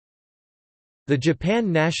The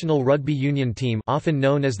Japan national rugby union team, often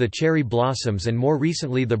known as the Cherry Blossoms and more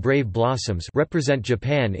recently the Brave Blossoms, represent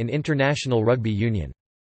Japan in international rugby union.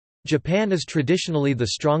 Japan is traditionally the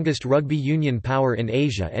strongest rugby union power in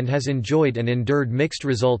Asia and has enjoyed and endured mixed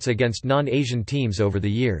results against non-Asian teams over the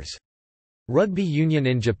years. Rugby union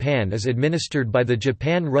in Japan is administered by the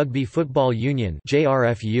Japan Rugby Football Union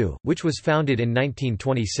 (JRFU), which was founded in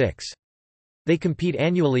 1926. They compete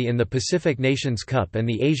annually in the Pacific Nations Cup and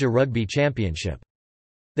the Asia Rugby Championship.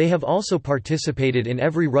 They have also participated in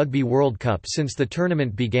every Rugby World Cup since the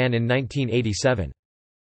tournament began in 1987.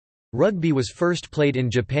 Rugby was first played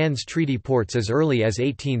in Japan's treaty ports as early as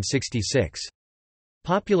 1866.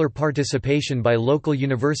 Popular participation by local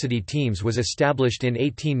university teams was established in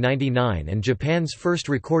 1899 and Japan's first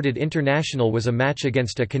recorded international was a match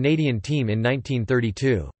against a Canadian team in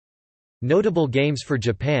 1932. Notable games for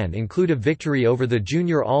Japan include a victory over the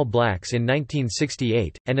Junior All Blacks in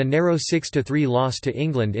 1968, and a narrow 6–3 loss to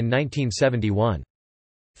England in 1971.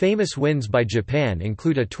 Famous wins by Japan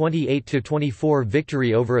include a 28–24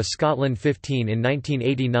 victory over a Scotland 15 in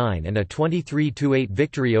 1989 and a 23–8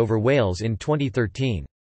 victory over Wales in 2013.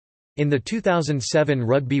 In the 2007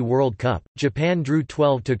 Rugby World Cup, Japan drew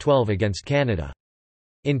 12–12 against Canada.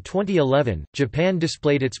 In 2011, Japan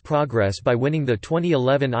displayed its progress by winning the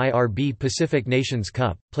 2011 IRB Pacific Nations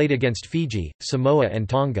Cup, played against Fiji, Samoa and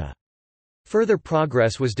Tonga. Further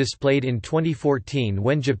progress was displayed in 2014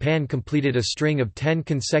 when Japan completed a string of 10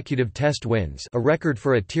 consecutive test wins, a record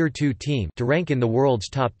for a Tier 2 team, to rank in the world's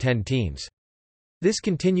top 10 teams. This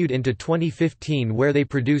continued into 2015 where they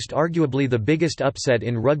produced arguably the biggest upset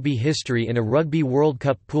in rugby history in a Rugby World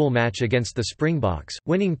Cup pool match against the Springboks,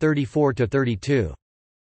 winning 34–32.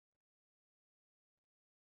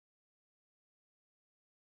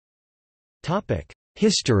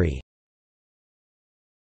 History.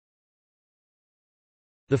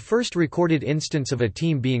 The first recorded instance of a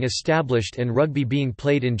team being established and rugby being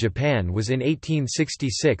played in Japan was in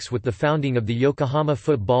 1866 with the founding of the Yokohama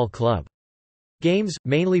Football Club. Games,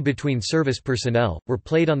 mainly between service personnel, were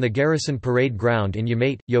played on the Garrison Parade Ground in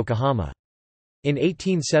Yamate, Yokohama. In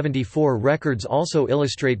 1874 records also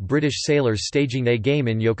illustrate British sailors staging a game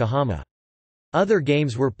in Yokohama. Other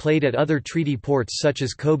games were played at other treaty ports such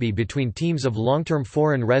as Kobe between teams of long-term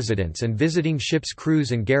foreign residents and visiting ships'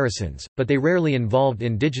 crews and garrisons, but they rarely involved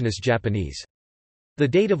indigenous Japanese. The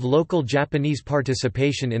date of local Japanese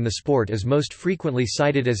participation in the sport is most frequently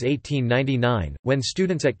cited as 1899, when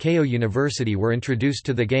students at Keio University were introduced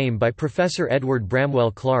to the game by Professor Edward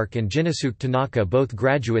Bramwell Clark and Jinosuke Tanaka, both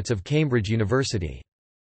graduates of Cambridge University.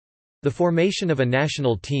 The formation of a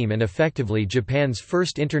national team and effectively Japan's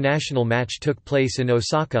first international match took place in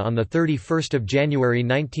Osaka on 31 January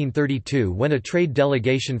 1932 when a trade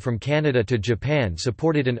delegation from Canada to Japan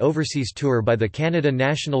supported an overseas tour by the Canada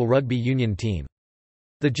National Rugby Union team.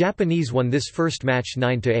 The Japanese won this first match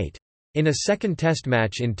 9–8. In a second test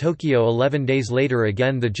match in Tokyo 11 days later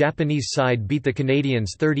again the Japanese side beat the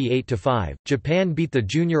Canadians 38–5. Japan beat the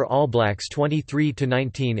Junior All Blacks 23–19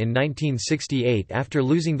 in 1968 after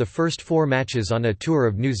losing the first 4 matches on a tour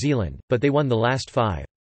of New Zealand, but they won the last 5.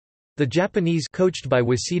 The Japanese, coached by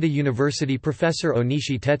Waseda University professor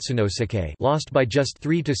Onishi Tetsunosuke, lost by just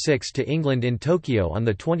 3–6 to England in Tokyo on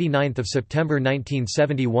 29 September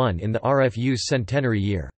 1971 in the RFU's centenary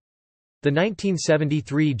year. The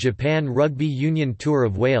 1973 Japan Rugby Union Tour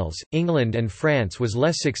of Wales, England and France was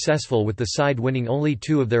less successful with the side winning only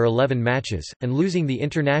 2 of their 11 matches, and losing the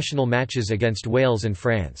international matches against Wales and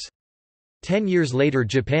France. 10 years later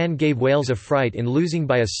Japan gave Wales a fright in losing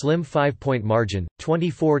by a slim 5-point margin,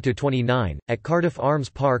 24–29, at Cardiff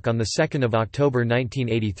Arms Park on 2 October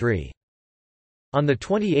 1983. On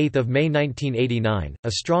 28 May 1989,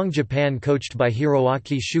 a strong Japan coached by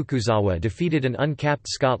Hiroaki Shukuzawa defeated an uncapped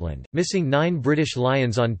Scotland, missing 9 British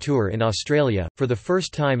Lions on tour in Australia, for the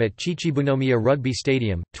first time at Chichibunomiya Rugby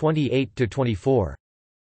Stadium, 28–24.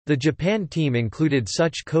 The Japan team included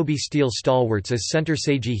such Kobe Steel stalwarts as center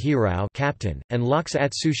Seiji Hirao, captain, and locks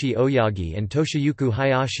Atsushi Oyagi and Toshiyuki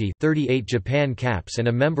Hayashi, 38 Japan caps and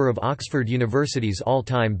a member of Oxford University's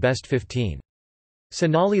all-time best 15.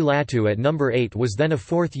 Sonali Latu at number 8 was then a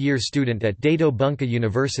 4th-year student at Daido Bunka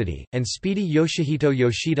University, and Speedy Yoshihito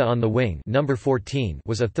Yoshida on the wing, number 14,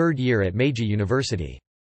 was a 3rd year at Meiji University.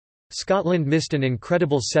 Scotland missed an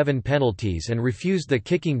incredible 7 penalties and refused the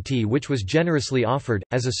kicking tee which was generously offered,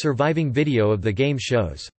 as a surviving video of the game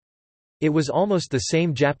shows. It was almost the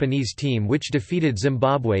same Japanese team which defeated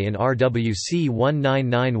Zimbabwe in RWC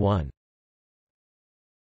 1991.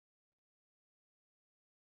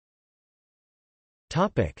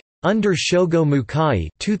 Under Shogo Mukai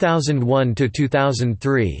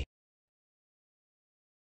 2001–2003.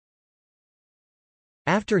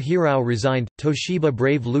 After Hirao resigned, Toshiba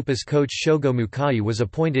Brave Lupus coach Shogo Mukai was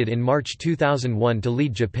appointed in March 2001 to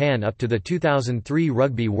lead Japan up to the 2003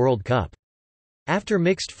 Rugby World Cup. After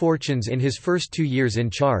mixed fortunes in his first 2 years in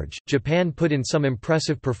charge, Japan put in some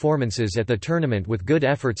impressive performances at the tournament with good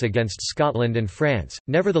efforts against Scotland and France.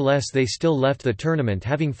 Nevertheless, they still left the tournament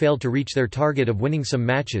having failed to reach their target of winning some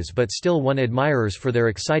matches but still won admirers for their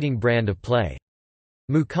exciting brand of play.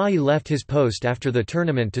 Mukai left his post after the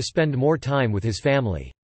tournament to spend more time with his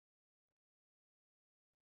family.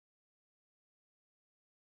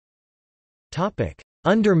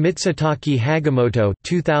 Under Mitsutake Hagimoto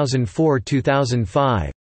 2004–2005.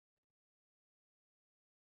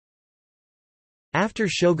 After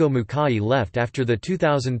Shogo Mukai left after the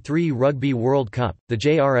 2003 Rugby World Cup, the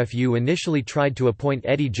JRFU initially tried to appoint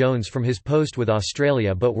Eddie Jones from his post with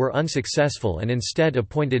Australia but were unsuccessful and instead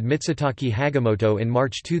appointed Mitsutake Hagimoto in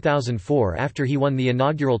March 2004 after he won the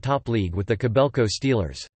inaugural top league with the Kobelco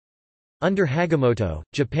Steelers. Under Hagimoto,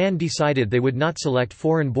 Japan decided they would not select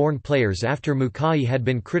foreign-born players after Mukai had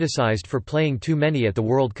been criticized for playing too many at the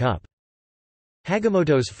World Cup.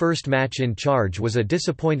 Hagimoto's first match in charge was a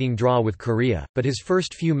disappointing draw with Korea, but his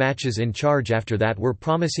first few matches in charge after that were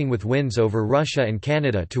promising with wins over Russia and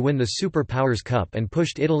Canada to win the Super Powers Cup and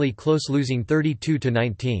pushed Italy close, losing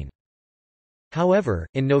 32–19. However,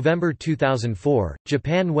 in November 2004,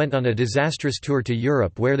 Japan went on a disastrous tour to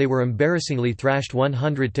Europe where they were embarrassingly thrashed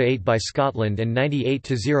 100–8 by Scotland and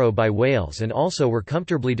 98–0 by Wales and also were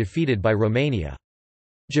comfortably defeated by Romania.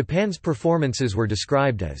 Japan's performances were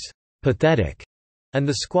described as pathetic, and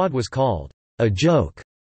the squad was called a joke,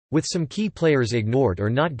 with some key players ignored or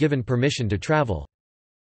not given permission to travel.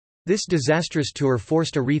 This disastrous tour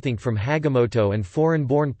forced a rethink from Hagimoto, and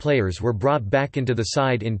foreign-born players were brought back into the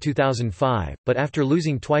side in 2005, but after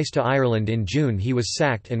losing twice to Ireland in June he was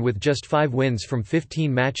sacked and with just 5 wins from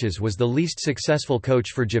 15 matches was the least successful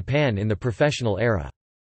coach for Japan in the professional era.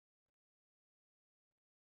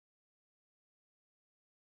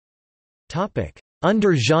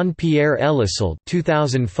 Under Jean-Pierre Élissalde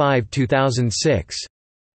 2005–2006.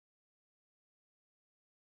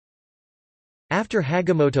 After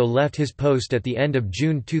Hagimoto left his post at the end of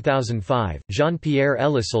June 2005, Jean-Pierre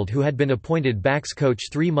Élissalde, who had been appointed backs coach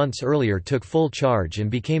 3 months earlier, took full charge and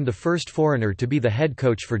became the first foreigner to be the head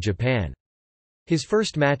coach for Japan. His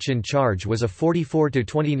first match in charge was a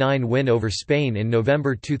 44–29 win over Spain in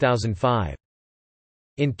November 2005.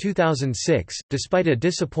 In 2006, despite a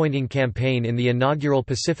disappointing campaign in the inaugural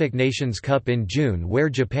Pacific Nations Cup in June where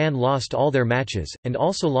Japan lost all their matches, and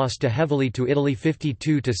also lost heavily to Italy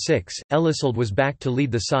 52–6, Élissalde was back to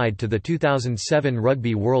lead the side to the 2007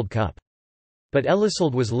 Rugby World Cup. But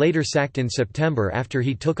Élissalde was later sacked in September after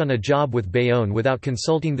he took on a job with Bayonne without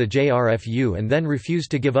consulting the JRFU and then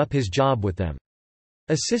refused to give up his job with them.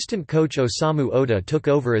 Assistant coach Osamu Oda took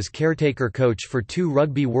over as caretaker coach for 2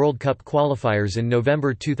 Rugby World Cup qualifiers in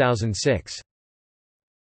November 2006.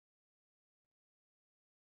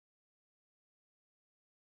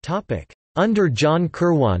 Under John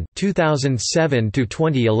Kirwan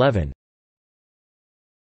 2007–2011.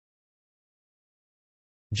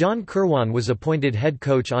 John Kirwan was appointed head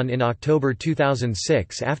coach in October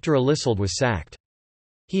 2006 after Élissalde was sacked.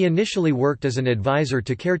 He initially worked as an advisor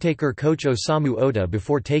to caretaker coach Osamu Oda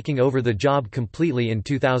before taking over the job completely in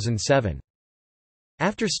 2007.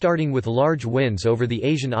 After starting with large wins over the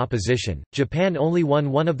Asian opposition, Japan only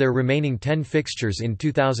won one of their remaining 10 fixtures in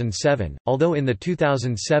 2007, although in the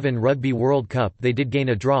 2007 Rugby World Cup they did gain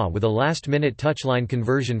a draw with a last-minute touchline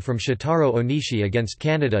conversion from Shotaro Onishi against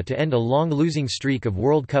Canada to end a long losing streak of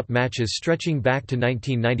World Cup matches stretching back to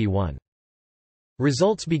 1991.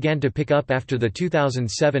 Results began to pick up after the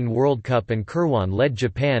 2007 World Cup and Kirwan led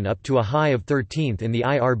Japan up to a high of 13th in the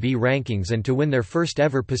IRB rankings and to win their first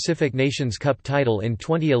ever Pacific Nations Cup title in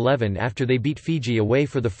 2011 after they beat Fiji away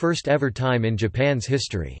for the first ever time in Japan's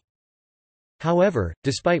history. However,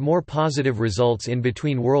 despite more positive results in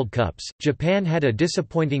between World Cups, Japan had a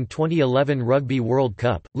disappointing 2011 Rugby World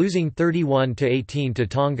Cup, losing 31–18 to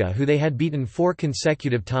Tonga, who they had beaten 4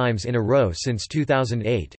 consecutive times in a row since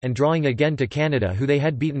 2008, and drawing again to Canada, who they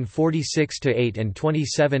had beaten 46–8 and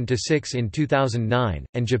 27–6 in 2009,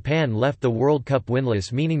 and Japan left the World Cup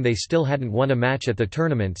winless, meaning they still hadn't won a match at the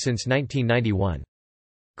tournament since 1991.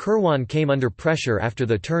 Kirwan came under pressure after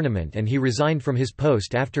the tournament and he resigned from his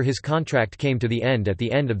post after his contract came to the end at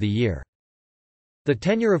the end of the year. The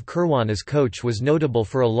tenure of Kirwan as coach was notable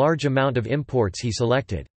for a large amount of imports he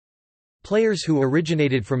selected. Players who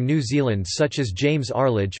originated from New Zealand such as James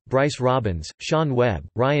Arledge, Bryce Robbins, Sean Webb,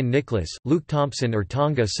 Ryan Nicholas, Luke Thompson, or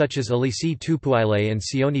Tonga such as Elise Tupuile and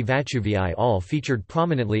Sione Vachuvii all featured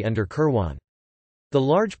prominently under Kirwan. The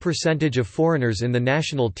large percentage of foreigners in the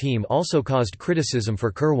national team also caused criticism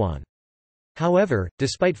for Kirwan. However,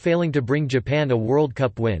 despite failing to bring Japan a World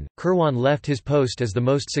Cup win, Kirwan left his post as the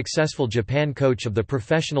most successful Japan coach of the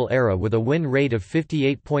professional era with a win rate of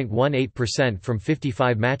 58.18% from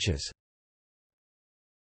 55 matches.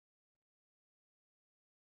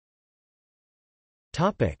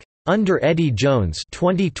 Under Eddie Jones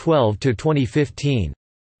 2012 to 2015.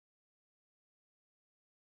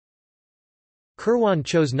 Kirwan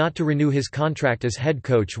chose not to renew his contract as head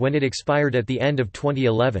coach when it expired at the end of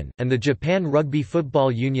 2011, and the Japan Rugby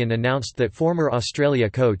Football Union announced that former Australia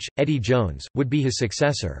coach, Eddie Jones, would be his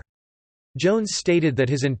successor. Jones stated that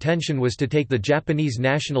his intention was to take the Japanese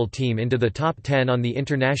national team into the top 10 on the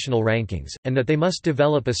international rankings, and that they must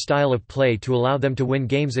develop a style of play to allow them to win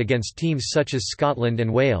games against teams such as Scotland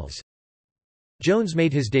and Wales. Jones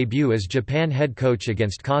made his debut as Japan head coach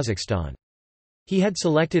against Kazakhstan. He had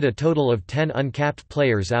selected a total of 10 uncapped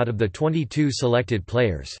players out of the 22 selected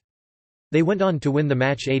players. They went on to win the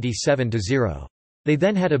match 87-0. They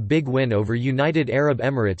then had a big win over United Arab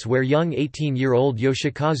Emirates where young 18-year-old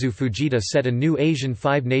Yoshikazu Fujita set a new Asian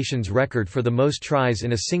Five Nations record for the most tries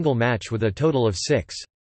in a single match with a total of 6.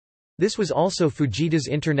 This was also Fujita's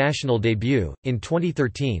international debut. In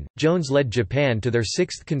 2013, Jones led Japan to their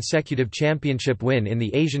 6th consecutive championship win in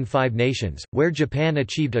the Asian Five Nations, where Japan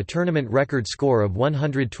achieved a tournament record score of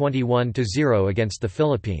 121-0 against the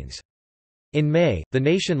Philippines. In May, the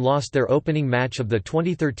nation lost their opening match of the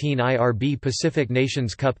 2013 IRB Pacific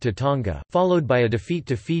Nations Cup to Tonga, followed by a defeat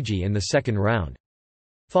to Fiji in the second round.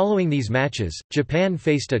 Following these matches, Japan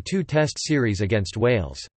faced a 2-test series against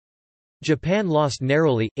Wales. Japan lost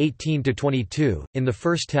narrowly, 18-22, in the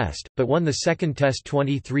first test, but won the second test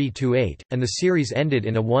 23-8, and the series ended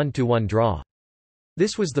in a 1-1 draw.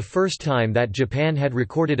 This was the first time that Japan had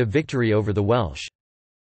recorded a victory over the Welsh.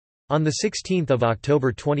 On 16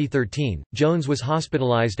 October 2013, Jones was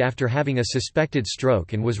hospitalized after having a suspected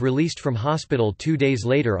stroke and was released from hospital 2 days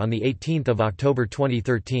later on 18 October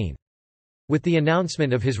 2013. With the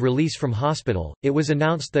announcement of his release from hospital, it was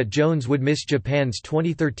announced that Jones would miss Japan's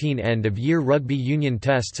 2013 end-of-year rugby union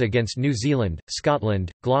tests against New Zealand,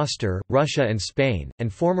 Scotland, Gloucester, Russia and Spain,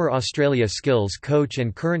 and former Australia skills coach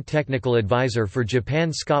and current technical advisor for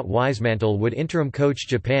Japan Scott Wisemantel would interim coach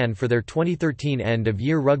Japan for their 2013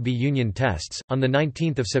 end-of-year rugby union tests. On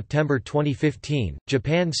 19 September 2015,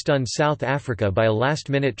 Japan stunned South Africa by a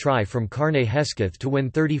last-minute try from Carne Hesketh to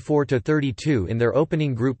win 34-32 in their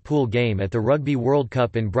opening group pool game at the Rugby World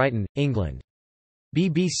Cup in Brighton, England.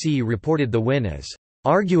 BBC reported the win as,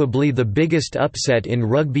 "arguably the biggest upset in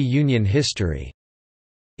rugby union history."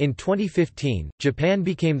 In 2015, Japan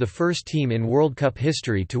became the first team in World Cup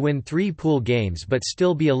history to win 3 pool games but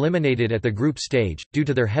still be eliminated at the group stage, due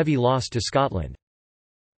to their heavy loss to Scotland.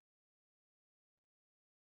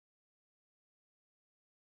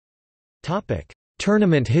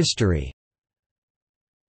 Tournament history.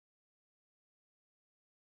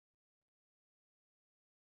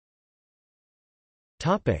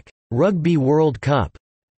 Rugby World Cup.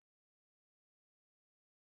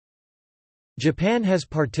 Japan has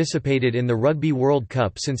participated in the Rugby World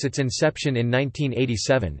Cup since its inception in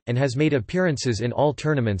 1987, and has made appearances in all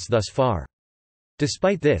tournaments thus far.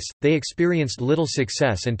 Despite this, they experienced little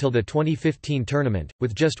success until the 2015 tournament,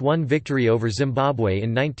 with just 1 victory over Zimbabwe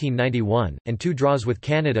in 1991, and 2 draws with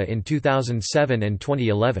Canada in 2007 and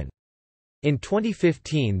 2011. In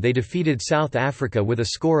 2015 they defeated South Africa with a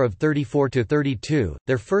score of 34-32,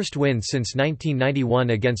 their first win since 1991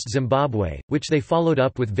 against Zimbabwe, which they followed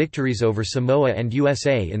up with victories over Samoa and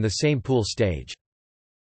USA in the same pool stage.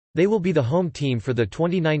 They will be the home team for the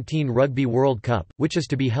 2019 Rugby World Cup, which is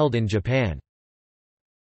to be held in Japan.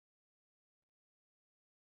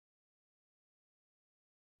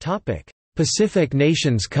 Pacific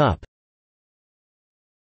Nations Cup.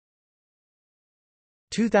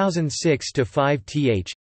 2006 to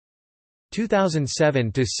 5th,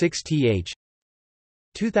 2007 to 6th,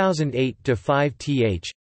 2008 to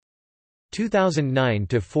 5th, 2009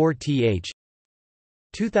 to 4th,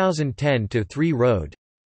 2010 to 3 road,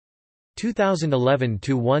 2011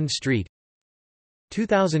 to 1 street,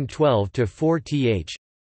 2012 to 4th,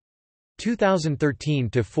 2013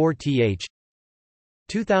 to 4th,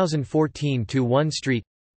 2014 to 1 street,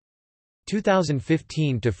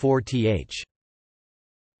 2015 to 4th.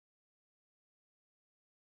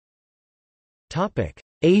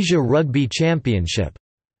 Asia Rugby Championship.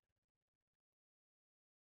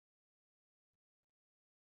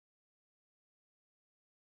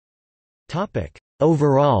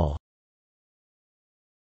 Overall,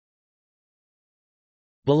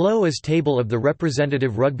 Below is table of the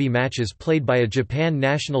representative rugby matches played by a Japan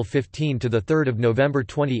national 15 to 3 November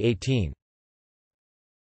 2018.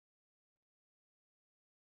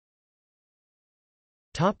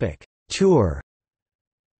 Tour.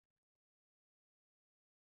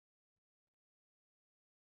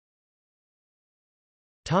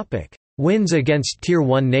 Wins against Tier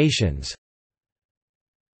 1 nations.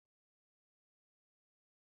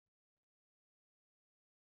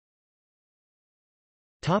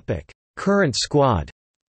 Current squad.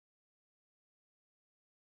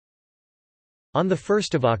 On 1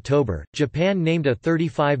 October, Japan named a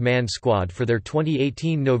 35-man squad for their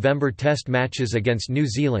 2018 November Test matches against New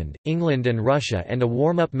Zealand, England and Russia and a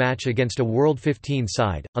warm-up match against a World 15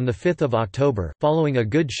 side. On 5 October, following a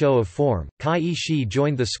good show of form, Kai Ishii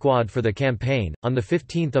joined the squad for the campaign. On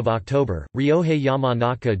 15 October, Ryohei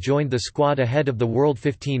Yamanaka joined the squad ahead of the World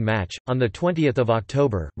 15 match. On 20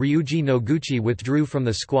 October, Ryuji Noguchi withdrew from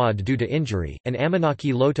the squad due to injury, and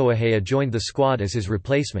Amanaki Lotoahea joined the squad as his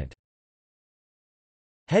replacement.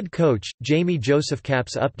 Head coach, Jamie Joseph.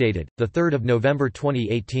 Caps updated, 3 November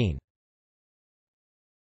 2018.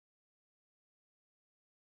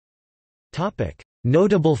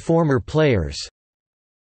 Notable former players.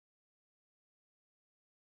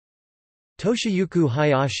 Toshiyuki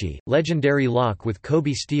Hayashi, legendary lock with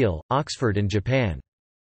Kobe Steel, Oxford and Japan.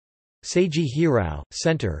 Seiji Hirao,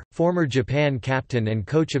 center, former Japan captain and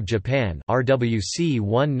coach of Japan RWC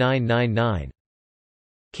 1999.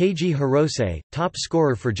 Keiji Hirose, top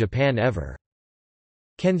scorer for Japan ever.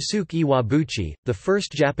 Kensuke Iwabuchi, the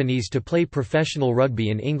first Japanese to play professional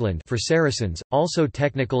rugby in England for Saracens, also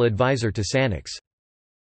technical advisor to Sanix.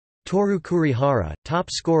 Toru Kurihara, top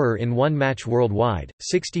scorer in one match worldwide,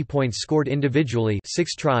 60 points scored individually,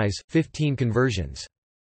 6 tries, 15 conversions.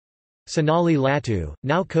 Sonali Latu,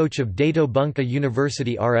 now coach of Daito Bunka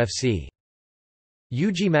University RFC.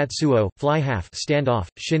 Yuji Matsuo, fly half standoff,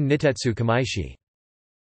 Shin Nitetsu Kamaishi.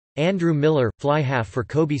 Andrew Miller, fly half for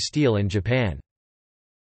Kobe Steel in Japan.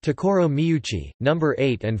 Takoro Miyuchi, number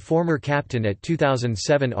 8 and former captain at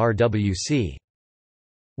 2007 RWC.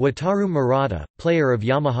 Wataru Murata, player of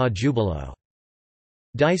Yamaha Jubilo.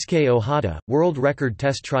 Daisuke Ohata, world record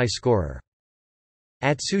test try scorer.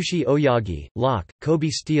 Atsushi Oyagi, lock, Kobe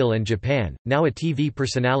Steel and Japan, now a TV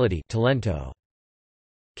personality Talento.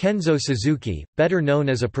 Kenzo Suzuki, better known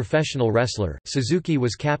as a professional wrestler, Suzuki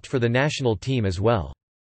was capped for the national team as well.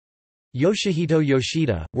 Yoshihito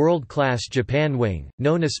Yoshida, world-class Japan wing,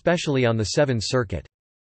 known especially on the Sevens circuit.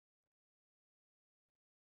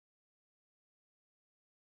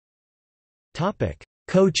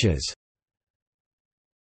 Coaches.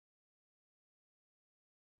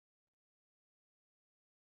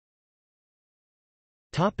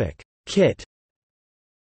 Kit.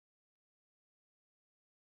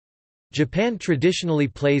 Japan traditionally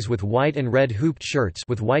plays with white and red hooped shirts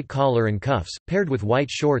with white collar and cuffs, paired with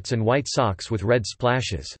white shorts and white socks with red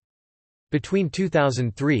splashes. Between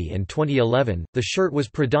 2003 and 2011, the shirt was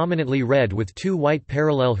predominantly red with 2 white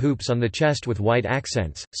parallel hoops on the chest with white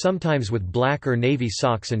accents, sometimes with black or navy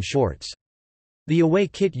socks and shorts. The away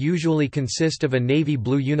kit usually consist of a navy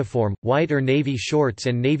blue uniform, white or navy shorts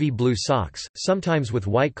and navy blue socks, sometimes with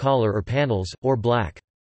white collar or panels, or black.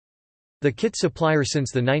 The kit supplier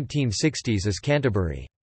since the 1960s is Canterbury.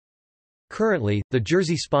 Currently, the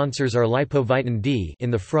jersey sponsors are Lipovitan D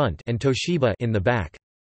in the front and Toshiba in the back.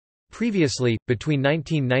 Previously, between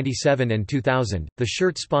 1997 and 2000, the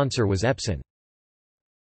shirt sponsor was Epson.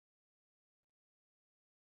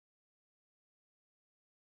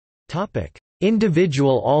 Topic: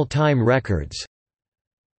 Individual all-time records.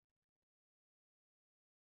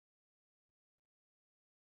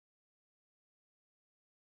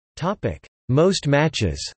 Most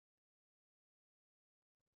matches.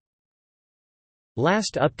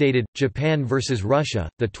 Last updated, Japan vs Russia,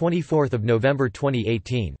 24 November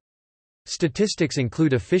 2018. Statistics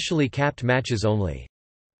include officially capped matches only.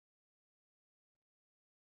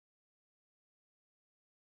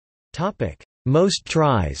 Most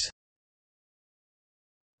tries.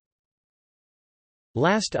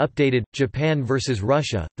 Last updated, Japan vs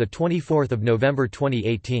Russia, 24 November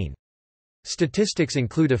 2018. Statistics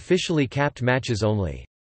include officially capped matches only.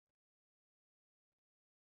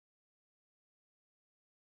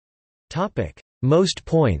 Most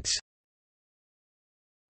points.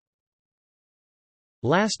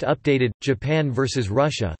 Last updated, Japan vs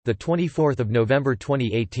Russia, 24 November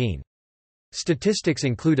 2018. Statistics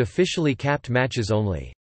include officially capped matches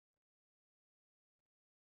only.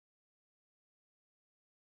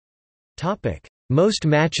 Most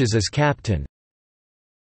matches as captain.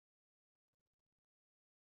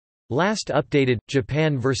 Last updated,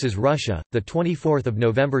 Japan vs Russia, 24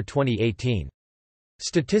 November 2018.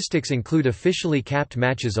 Statistics include officially capped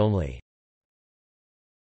matches only.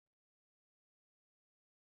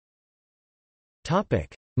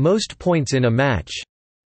 Most points in a match.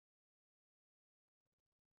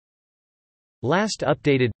 Last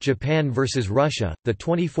updated, Japan vs Russia,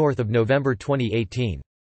 24 November 2018.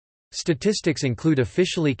 Statistics include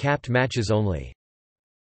officially capped matches only.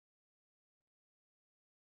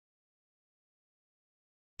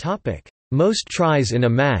 Most tries in a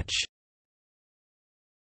match.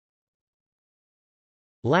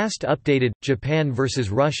 Last updated, Japan vs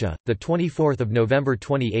Russia, 24 November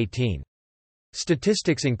 2018.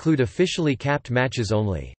 Statistics include officially capped matches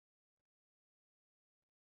only.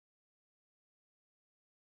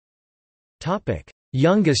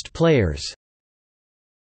 Youngest players.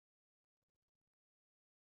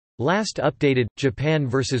 Last updated, Japan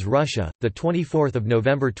vs Russia, 24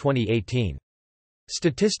 November 2018.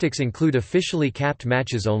 Statistics include officially capped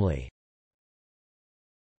matches only.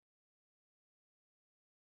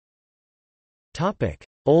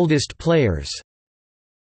 Oldest players.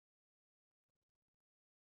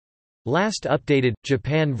 Last updated,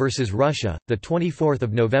 Japan vs Russia, 24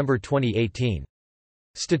 November 2018.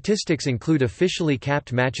 Statistics include officially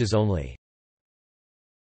capped matches only.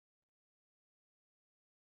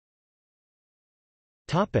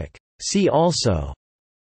 See also: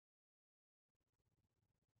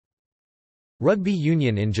 Rugby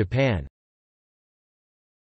union in Japan.